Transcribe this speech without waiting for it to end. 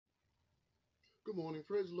Good morning.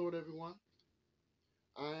 Praise the Lord, everyone.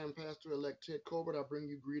 I am Pastor-elect Ted Colbert. I bring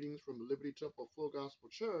you greetings from the Liberty Temple Full Gospel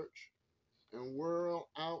Church and World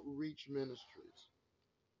Outreach Ministries.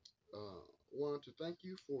 Wanted to thank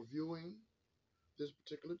you for viewing this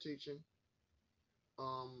particular teaching.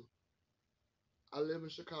 Um, I live in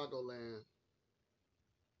Chicagoland.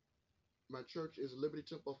 My church is Liberty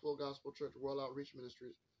Temple Full Gospel Church, World Outreach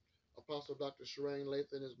Ministries. Apostle Dr. Shireen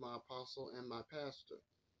Lathan is my apostle and my pastor.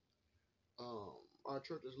 Our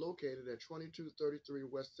church is located at 2233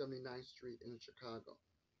 West 79th Street in Chicago.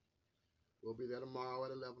 We'll be there tomorrow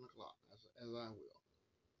at 11 o'clock, as I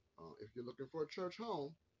will. If you're looking for a church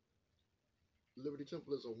home, Liberty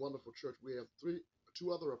Temple is a wonderful church. We have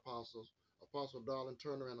two other apostles, Apostle Darlin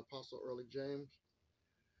Turner and Apostle Early James.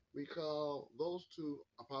 We call those two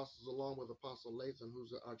apostles, along with Apostle Lathan,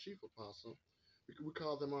 who's our chief apostle, we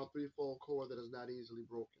call them our threefold cord that is not easily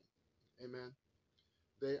broken. Amen.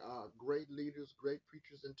 They are great leaders, great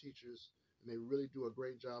preachers and teachers, and they really do a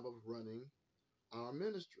great job of running our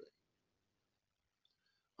ministry.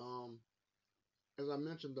 As I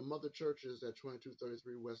mentioned, the mother church is at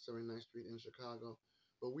 2233 West 79th Street in Chicago,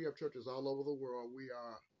 but we have churches all over the world. We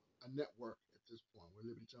are a network at this point. We're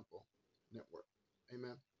Liberty Temple Network.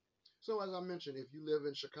 Amen. So, as I mentioned, if you live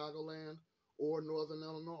in Chicagoland or Northern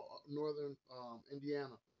Illinois, Northern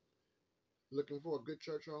Indiana, looking for a good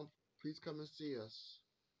church home, please come and see us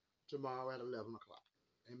tomorrow at 11 o'clock.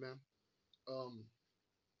 Amen. Um,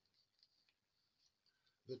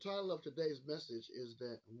 the title of today's message is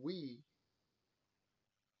that we,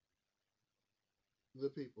 the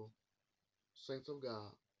people, saints of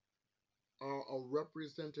God, are a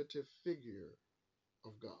representative figure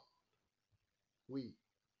of God. We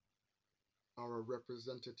are a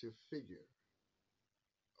representative figure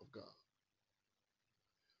of God.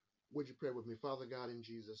 Would you pray with me? Father God, in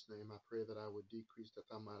Jesus' name, I pray that I would decrease, that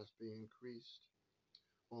thou mightest be increased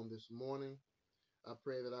on this morning. I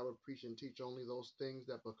pray that I would preach and teach only those things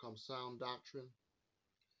that become sound doctrine.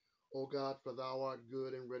 O God, for thou art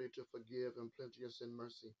good and ready to forgive and plenteous in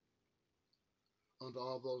mercy unto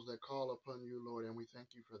all those that call upon you, Lord, and we thank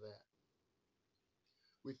you for that.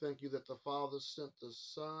 We thank you that the Father sent the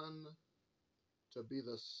Son to be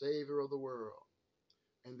the Savior of the world,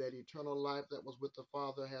 and that eternal life that was with the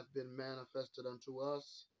Father hath been manifested unto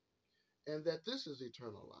us, and that this is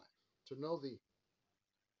eternal life, to know thee,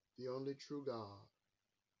 the only true God,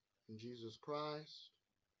 and Jesus Christ,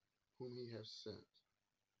 whom he has sent.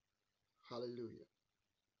 Hallelujah.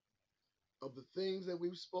 Of the things that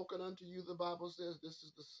we've spoken unto you, the Bible says, this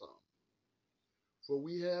is the sum. For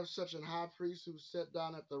we have such an high priest who sat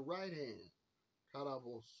down at the right hand,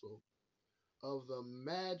 Karaboso, of the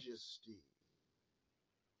majesty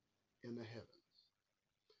in the heavens.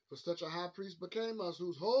 For such a high priest became us,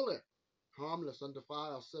 who's holy, harmless,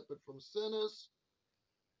 undefiled, separate from sinners,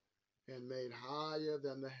 and made higher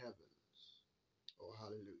than the heavens. Oh,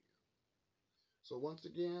 hallelujah. So once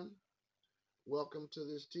again, welcome to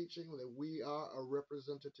this teaching that we are a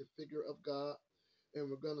representative figure of God. And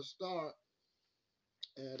we're going to start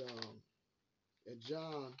at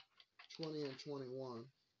John 20 and 21,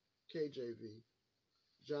 KJV.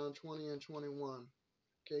 John 20 and 21,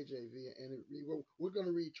 KJV. And we're going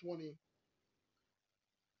to read 20,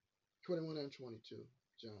 21 and 22,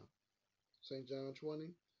 John. St. John 20,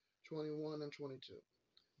 21 and 22.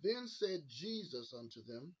 Then said Jesus unto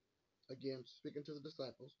them, again speaking to the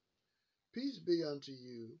disciples, Peace be unto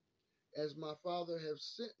you, as my Father hath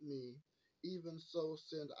sent me, even so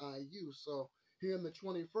send I you. So here in the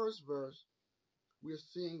 21st verse, we're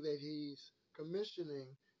seeing that he's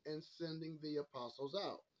commissioning and sending the apostles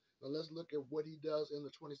out. Now let's look at what he does in the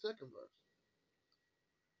 22nd verse.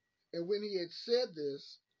 And when he had said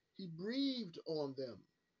this, he breathed on them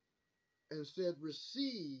and said,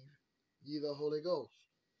 Receive ye the Holy Ghost.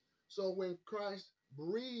 So when Christ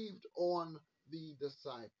breathed on the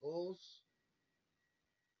disciples,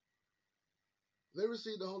 they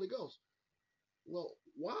received the Holy Ghost. Well,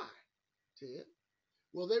 why, Ted?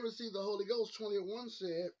 Well, they received the Holy Ghost.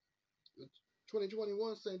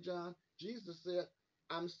 2021, St. John, Jesus said,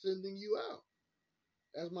 I'm sending you out.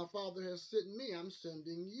 As my Father has sent me, I'm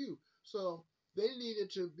sending you. So they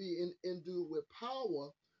needed to be endued with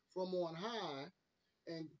power from on high,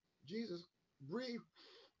 and Jesus breathed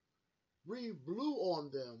blew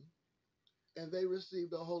on them, and they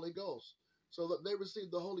received the Holy Ghost. So that they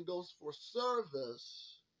received the Holy Ghost for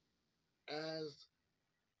service as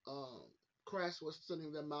Christ was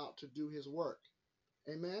sending them out to do his work.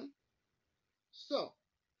 Amen? So,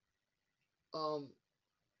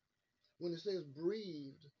 when it says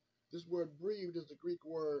breathed, this word breathed is the Greek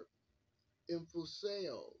word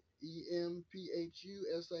emphuseo,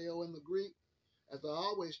 EMPHUSAO in the Greek. As I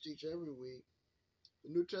always teach every week, the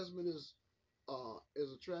New Testament is a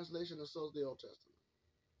translation and so is the Old Testament.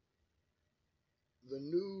 The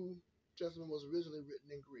New Testament was originally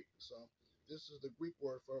written in Greek, so this is the Greek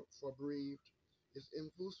word for breathed. It's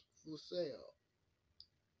infuseo.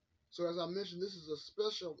 So as I mentioned, this is a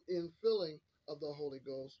special infilling of the Holy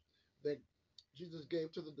Ghost that Jesus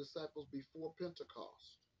gave to the disciples before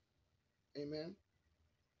Pentecost. Amen.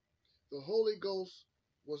 The Holy Ghost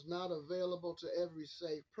was not available to every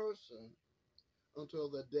saved person until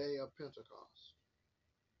the day of Pentecost.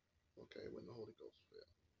 Okay, when the Holy Ghost fell.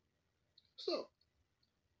 So,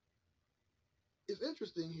 it's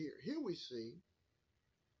interesting here. Here we see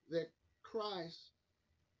that Christ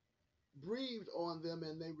breathed on them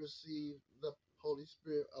and they received the Holy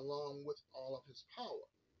Spirit along with all of his power.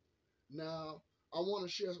 Now, I want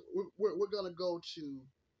to share, we're going to go to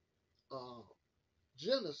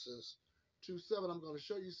Genesis 2:7. I'm going to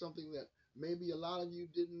show you something that maybe a lot of you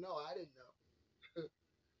didn't know. I didn't know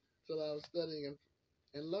till I was studying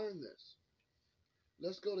and learned this.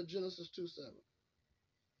 Let's go to Genesis 2:7.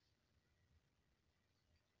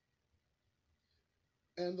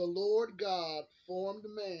 And the Lord God formed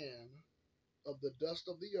man of the dust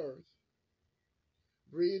of the earth,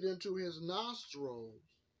 breathed into his nostrils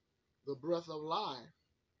the breath of life.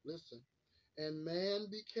 Listen, and man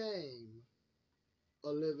became a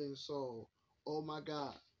living soul. Oh my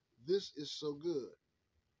God, this is so good.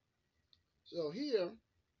 So here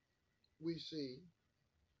we see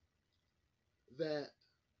that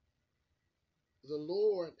the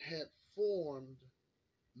Lord had formed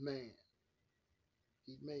man.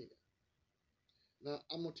 He made it. Now,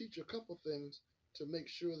 I'm going to teach you a couple things to make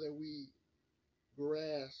sure that we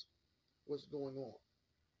grasp what's going on.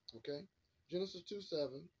 Okay? Genesis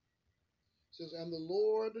 2:7 says, and the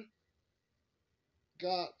Lord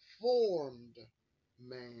God formed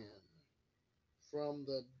man from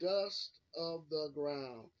the dust of the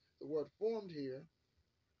ground. The word formed here,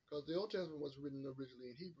 because the Old Testament was written originally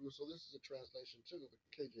in Hebrew, so this is a translation to the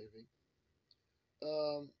KJV.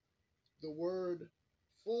 The word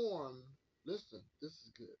formed, listen, this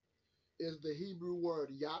is good, is the Hebrew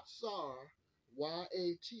word yatsar,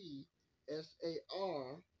 Y-A-T-S-A-R,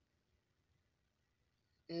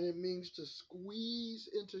 and it means to squeeze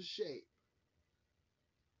into shape,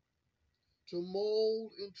 to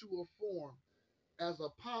mold into a form. As a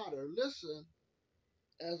potter, listen,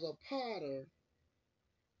 as a potter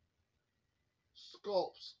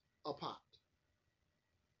sculpts a pot.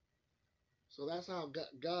 So that's how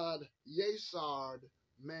God yesarred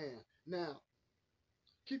man. Now,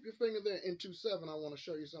 keep your finger there in 2:7. I want to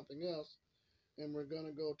show you something else. And we're going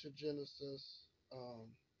to go to Genesis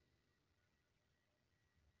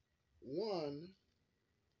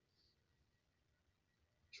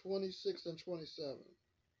 1:26 and 27.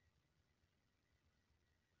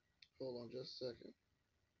 Hold on just a second.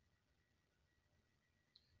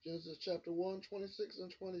 Genesis chapter 1:26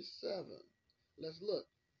 and 27. Let's look.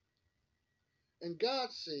 And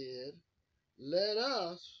God said, let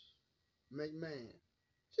us make man.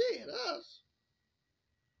 Said us.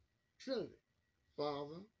 Trinity.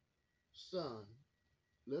 Father, Son,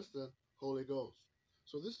 listen, Holy Ghost.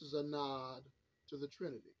 So this is a nod to the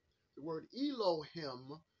Trinity. The word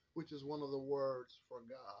Elohim, which is one of the words for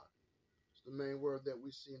God, it's the main word that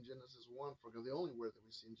we see in Genesis 1 for God, the only word that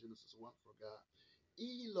we see in Genesis 1 for God.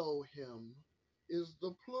 Elohim is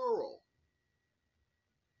the plural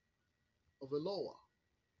of Eloah.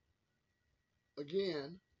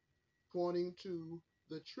 Again, pointing to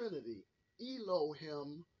the Trinity.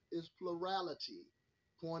 Elohim is plurality,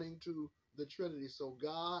 pointing to the Trinity. So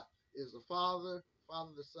God is the Father,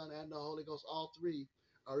 the Son, and the Holy Ghost. All three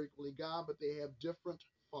are equally God, but they have different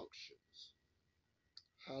functions.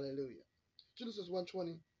 Hallelujah. Genesis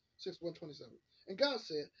 1:26, 1:27. And God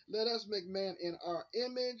said, let us make man in our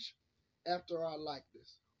image after our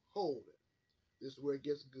likeness. Hold it. This is where it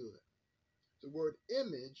gets good. The word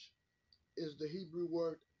image is the Hebrew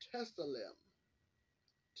word tessalem.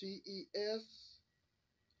 T-E-S-L-E-M.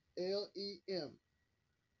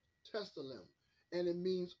 Tessalem. And it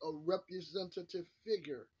means a representative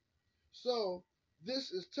figure. So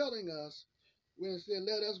this is telling us, when it said,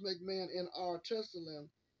 let us make man in our tessalem.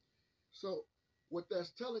 So what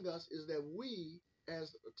that's telling us is that we,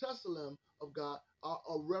 as a tessalem of God, are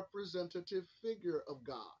a representative figure of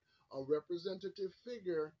God. A representative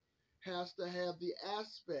figure has to have the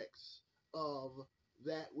aspects of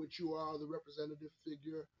that which you are the representative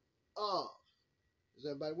figure of. Is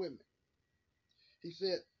everybody with me? He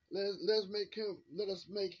said, let us make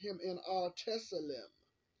him in our tessalem,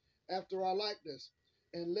 after our likeness,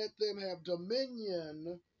 and let them have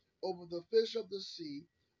dominion over the fish of the sea,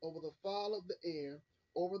 over the fowl of the air,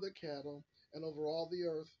 over the cattle, and over all the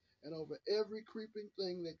earth, and over every creeping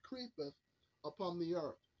thing that creepeth upon the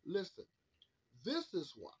earth. Listen, this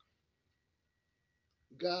is why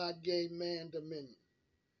God gave man dominion.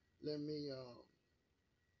 Let me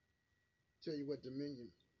tell you what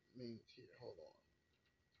dominion means here. Hold on.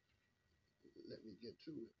 Let me get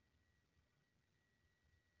to it.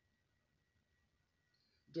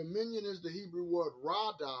 Dominion is the Hebrew word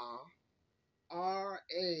radah, R-A-D-A-H.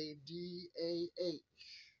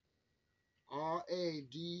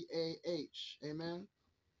 R-A-D-A-H. Amen?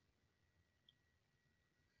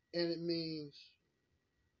 And it means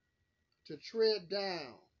to tread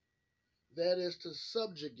down. That is to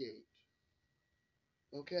subjugate.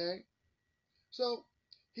 Okay? So,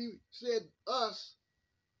 he said us,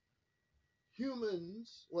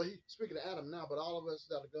 humans, well, he's speaking to Adam now, but all of us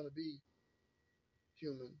that are going to be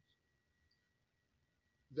humans,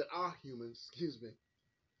 that are humans, excuse me,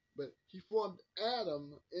 but he formed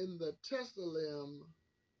Adam in the Tessalem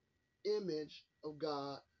image of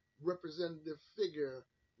God, representative figure.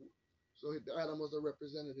 So Adam was a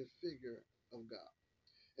representative figure of God.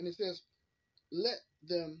 And it says, let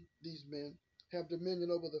them, these men, have dominion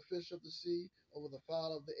over the fish of the sea, over the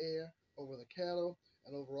fowl of the air, over the cattle,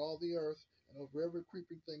 and over all the earth, and over every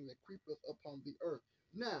creeping thing that creepeth upon the earth.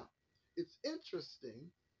 Now, it's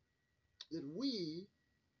interesting that we,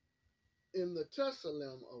 in the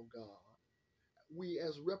Tessalem of God, we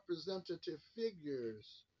as representative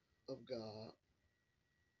figures of God,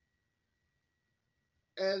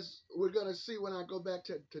 as we're going to see when I go back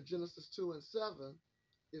to Genesis 2 and 7,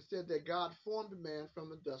 it said that God formed man from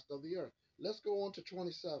the dust of the earth. Let's go on to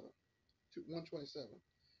 127.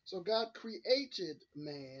 So God created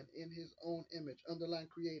man in his own image. Underline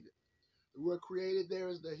created. The word created there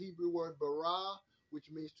is the Hebrew word bara, which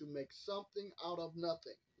means to make something out of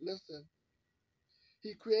nothing. Listen.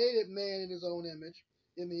 He created man in his own image.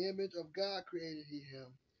 In the image of God created he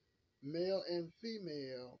him. Male and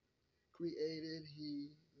female created he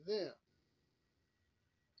them.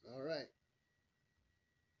 All right.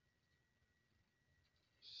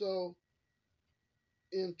 So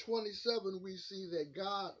in 27, we see that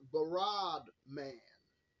God barad man.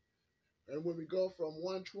 And when we go from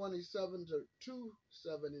 127 to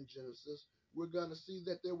 2:7 in Genesis, we're going to see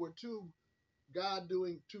that there were God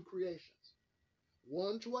doing two creations.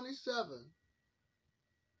 127,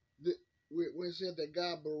 when it said that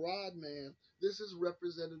God barad man, this is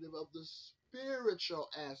representative of the spiritual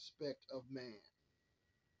aspect of man.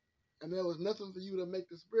 And there was nothing for you to make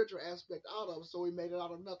the spiritual aspect out of, so he made it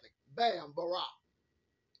out of nothing. Bam, bara.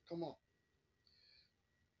 Come on.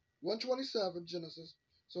 127, Genesis.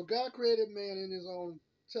 So God created man in his own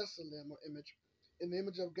tessalem or image. In the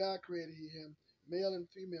image of God created he him. Male and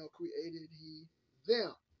female created he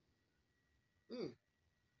them.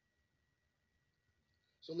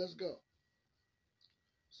 So let's go.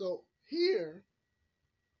 So here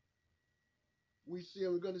we see,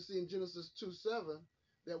 and we're going to see in Genesis 2:7,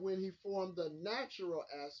 that when he formed the natural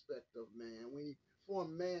aspect of man, when he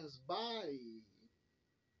formed man's body,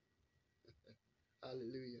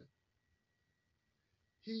 hallelujah,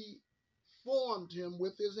 he formed him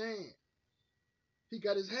with his hand. He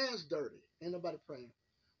got his hands dirty. Ain't nobody praying.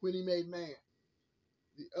 When he made man.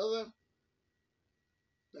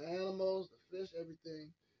 The animals, the fish,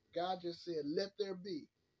 everything, God just said, let there be.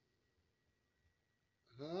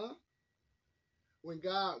 When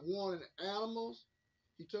God wanted animals,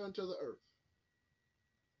 he turned to the earth.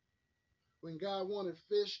 When God wanted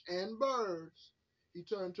fish and birds, he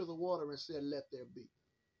turned to the water and said, let there be.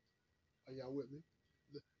 Are y'all with me?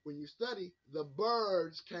 When you study, the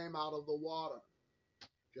birds came out of the water,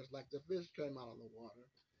 just like the fish came out of the water,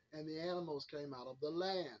 and the animals came out of the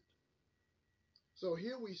land. So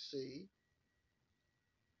here we see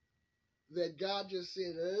that God just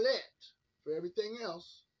said, let, for everything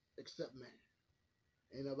else except man.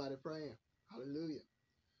 Ain't nobody praying. Hallelujah.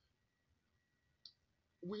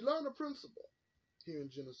 We learn a principle here in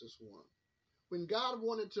Genesis 1. When God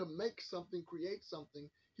wanted to make something, create something,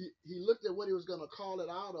 he looked at what he was going to call it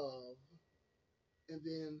out of, and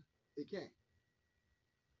then it came.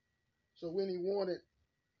 So when he wanted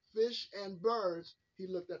fish and birds, he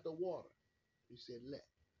looked at the water. He said, let.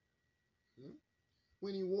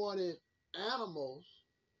 When he wanted animals,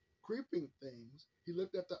 creeping things, he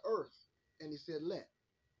looked at the earth, and he said, let.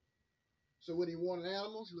 So when he wanted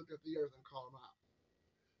animals, he looked at the earth and called them out.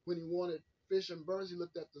 When he wanted fish and birds, he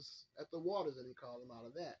looked at the waters and he called them out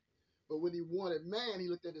of that. But when he wanted man, he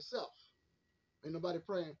looked at himself. Ain't nobody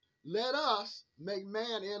praying. Let us make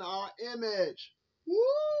man in our image.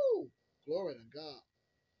 Woo! Glory to God.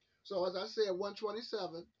 So as I said,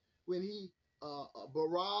 127, when he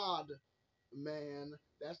Barad man,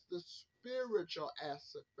 that's the spiritual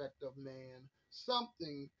aspect of man,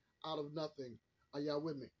 something out of nothing. Are y'all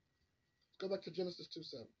with me? Let's go back to Genesis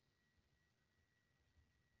 2:7.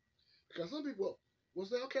 Because some people will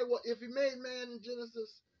say, okay, well, if he made man in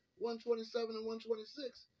Genesis 1:27 and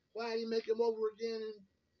 1:26, why did he make him over again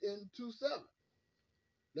in 2:7?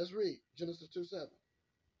 Let's read Genesis 2:7.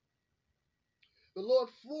 The Lord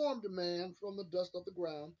formed man from the dust of the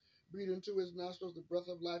ground, breathed into his nostrils the breath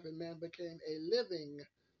of life, and man became a living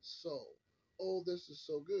soul. Oh, this is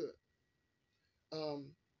so good.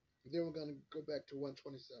 Then we're going to go back to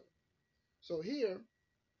 1:27. So here,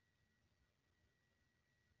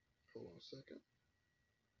 hold on a second.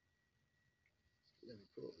 Let me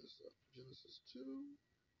pull this up. Genesis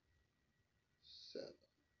 2:7.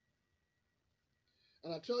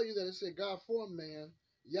 And I tell you that it said God formed man,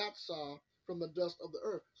 Yatsah, from the dust of the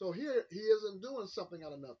earth. So here he isn't doing something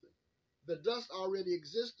out of nothing. The dust already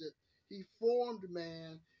existed. He formed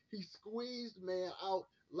man. He squeezed man out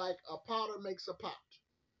like a potter makes a pot.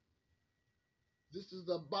 This is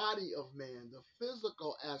the body of man, the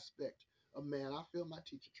physical aspect of man. I feel my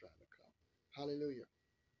teacher trying to come. Hallelujah.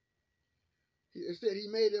 It said he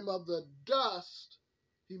made him of the dust.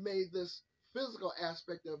 He made this physical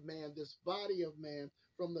aspect of man, this body of man,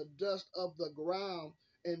 from the dust of the ground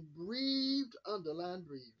and breathed, underline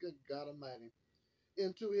breathe, good God Almighty,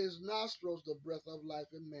 into his nostrils the breath of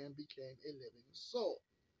life, and man became a living soul.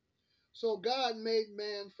 So God made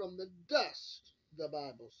man from the dust, the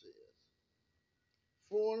Bible says.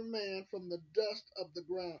 Formed man from the dust of the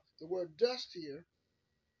ground. The word dust here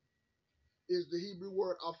is the Hebrew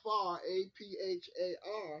word afar,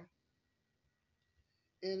 A-P-H-A-R,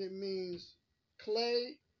 and it means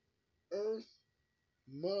clay, earth,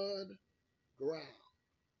 mud, ground.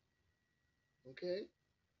 Okay?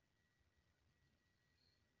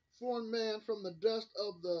 Formed man from the dust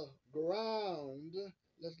of the ground.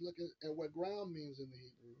 Let's look at what ground means in the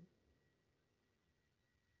Hebrew.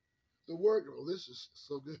 The word, oh, this is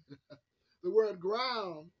so good. The word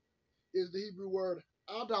ground is the Hebrew word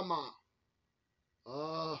Adamah.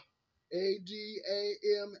 A-D-A-M-A-H.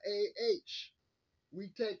 We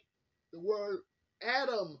take the word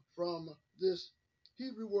Adam from this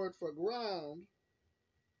Hebrew word for ground.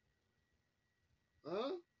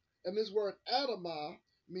 And this word Adamah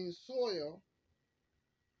means soil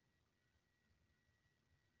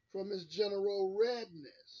from its general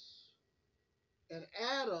redness. And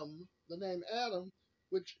Adam, the name Adam,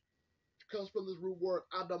 which comes from this root word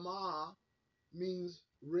Adamah, means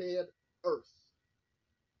red earth.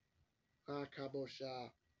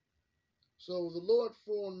 So the Lord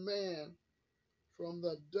formed man from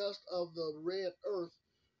the dust of the red earth,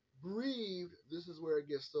 breathed, this is where it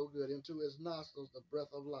gets so good, into his nostrils the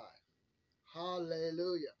breath of life.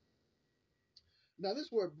 Hallelujah. Now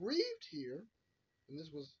this word breathed here, and this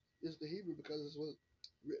is the Hebrew because this was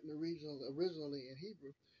written originally in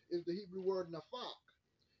Hebrew, is the Hebrew word naphach,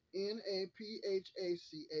 N-A-P-H-A-C-H,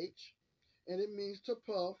 and it means to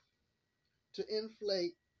puff, to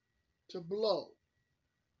inflate, to blow.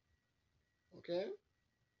 Okay?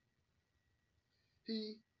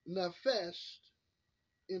 He nefeshed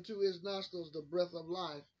into his nostrils the breath of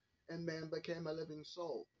life, and man became a living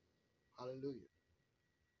soul. Hallelujah.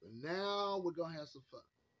 But now we're going to have some fun.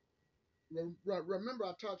 Remember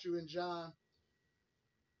I taught you in John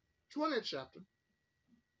 20th chapter,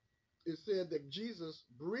 it said that Jesus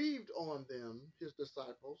breathed on them, his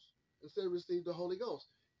disciples, and said receive the Holy Ghost.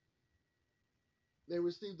 They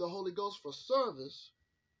received the Holy Ghost for service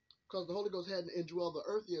because the Holy Ghost hadn't indwelled the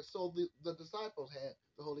earth yet, so the disciples had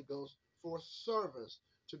the Holy Ghost for service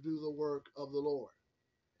to do the work of the Lord.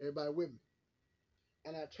 Everybody with me?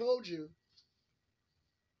 And I told you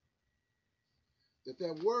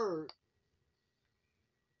that word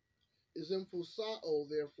is emphusao,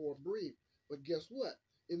 therefore breathe. But guess what?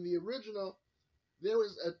 In the original, there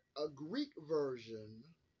is a Greek version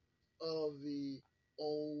of the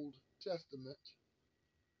Old Testament,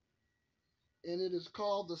 and it is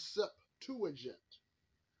called the Septuagint.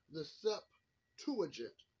 The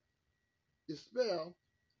Septuagint is spelled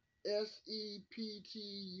Septuagint,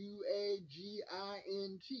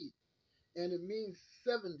 and it means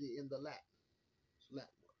 70 in the Latin. It's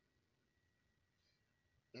Latin word.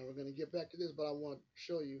 Now we're going to get back to this, but I want to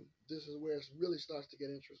show you this is where it really starts to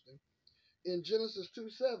get interesting. In Genesis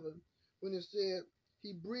 2:7, when it said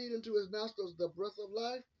he breathed into his nostrils the breath of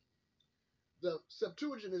life, the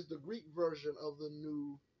Septuagint is the Greek version of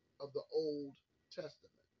the Old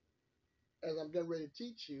Testament. As I'm getting ready to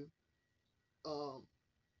teach you,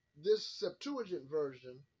 this Septuagint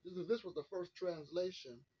version, this was the first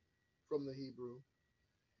translation from the Hebrew,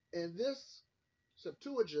 and this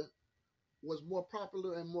Septuagint was more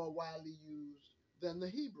popular and more widely used than the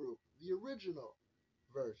Hebrew, the original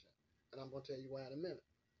version. And I'm going to tell you why in a minute.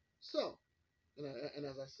 So, and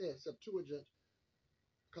as I said, Septuagint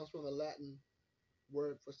comes from the Latin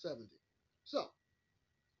word for 70. So,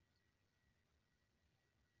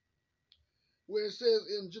 where it says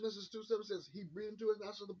in Genesis 2:7 says, he breathed into his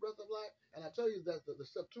nostrils the breath of life. And I tell you that the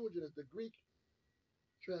Septuagint is the Greek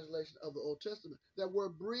translation of the Old Testament. That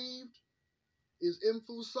word breathed is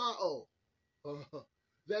emphusao.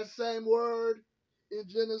 That same word in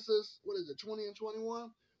Genesis, 20 and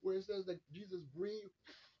 21, where it says that Jesus breathed,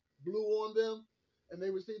 blew on them, and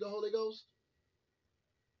they received the Holy Ghost.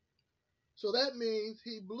 So that means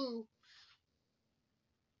he blew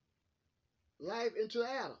life into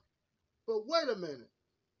Adam. But wait a minute.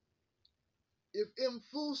 If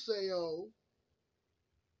emphusao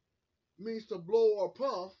means to blow or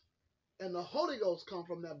puff, and the Holy Ghost come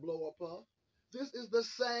from that blow or puff, this is the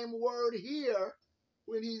same word here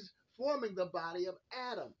when he's forming the body of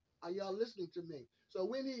Adam. Are y'all listening to me? So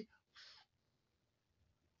when he,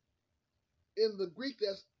 in the Greek,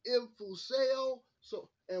 that's emphusao. So,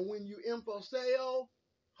 and when you emphusao,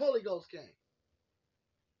 Holy Ghost came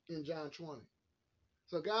in John 20.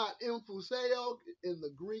 So God emphusao in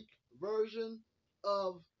the Greek version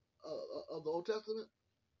of the Old Testament.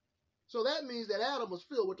 So that means that Adam was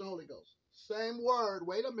filled with the Holy Ghost. Same word.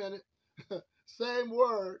 Wait a minute. Same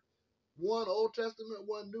word. One Old Testament,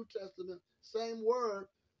 one New Testament. Same word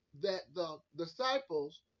that the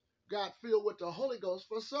disciples got filled with the Holy Ghost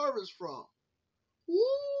for service from.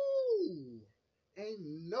 Woo! Ain't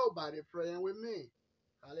nobody praying with me.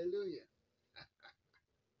 Hallelujah.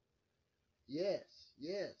 Yes,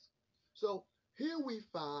 yes. So here we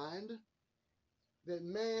find that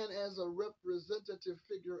man, as a representative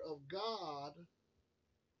figure of God,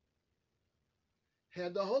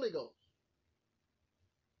 had the Holy Ghost.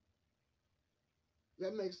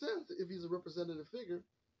 That makes sense if he's a representative figure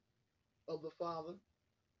of the Father,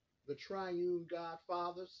 the triune God,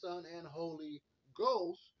 Father, Son, and Holy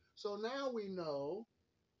Ghost. So now we know,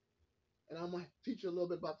 and I'm going to teach you a little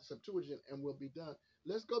bit about the Septuagint and we'll be done.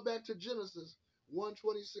 Let's go back to Genesis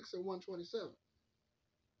 1:26 and 1:27.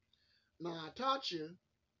 Now, I taught you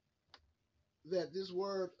that this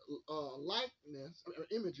word likeness, or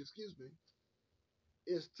image, excuse me,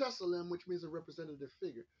 is tessalem, which means a representative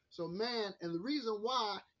figure. So man, and the reason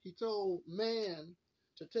why he told man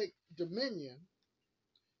to take dominion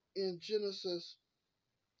in Genesis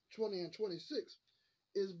 20 and 26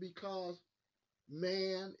 is because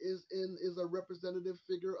man is a representative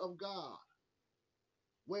figure of God.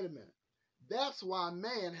 Wait a minute. That's why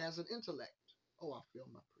man has an intellect. Oh, I feel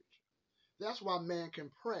my preaching. That's why man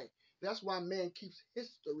can pray. That's why man keeps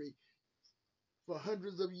history for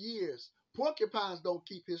hundreds of years. Porcupines don't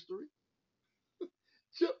keep history.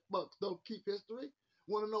 Chipmunks don't keep history.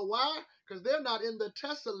 Want to know why? Because they're not in the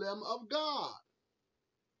tessalem of God.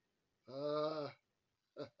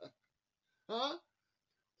 Huh?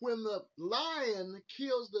 When the lion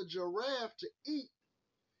kills the giraffe to eat,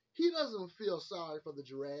 he doesn't feel sorry for the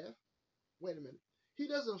giraffe. Wait a minute. He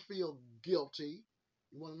doesn't feel guilty.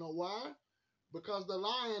 You want to know why? Because the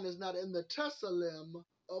lion is not in the tessalem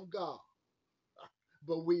of God.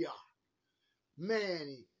 But we are.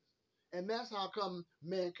 Man is. And that's how come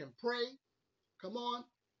man can pray. Come on.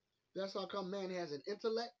 That's how come man has an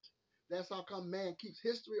intellect. That's how come man keeps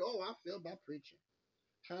history. Oh, I feel by preaching.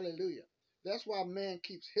 Hallelujah. That's why man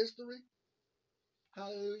keeps history.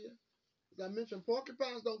 Hallelujah. As I mentioned,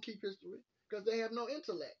 porcupines don't keep history because they have no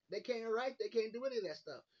intellect. They can't write. They can't do any of that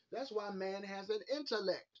stuff. That's why man has an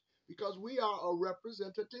intellect, because we are a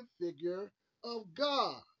representative figure of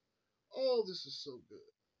God. Oh, this is so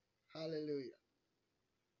good. Hallelujah.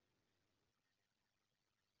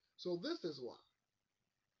 So this is why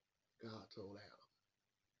God told Adam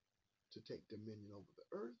to take dominion over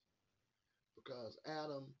the earth, because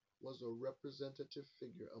Adam was a representative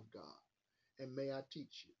figure of God. And may I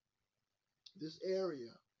teach you, this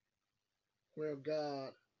area where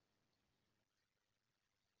God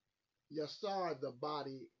yasar the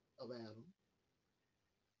body of Adam,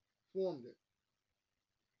 formed it.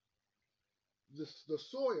 The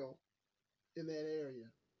soil in that area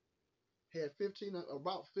had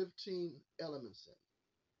about 15 elements in it.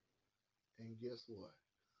 And guess what?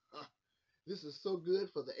 This is so good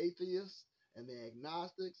for the atheists and the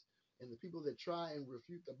agnostics and the people that try and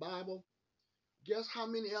refute the Bible. Guess how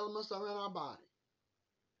many elements are in our body?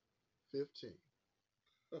 15.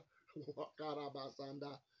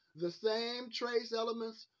 The same trace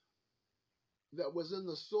elements that was in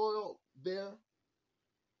the soil there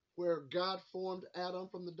where God formed Adam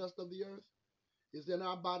from the dust of the earth is in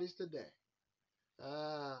our bodies today.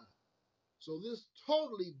 Ah. So this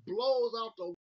totally blows out the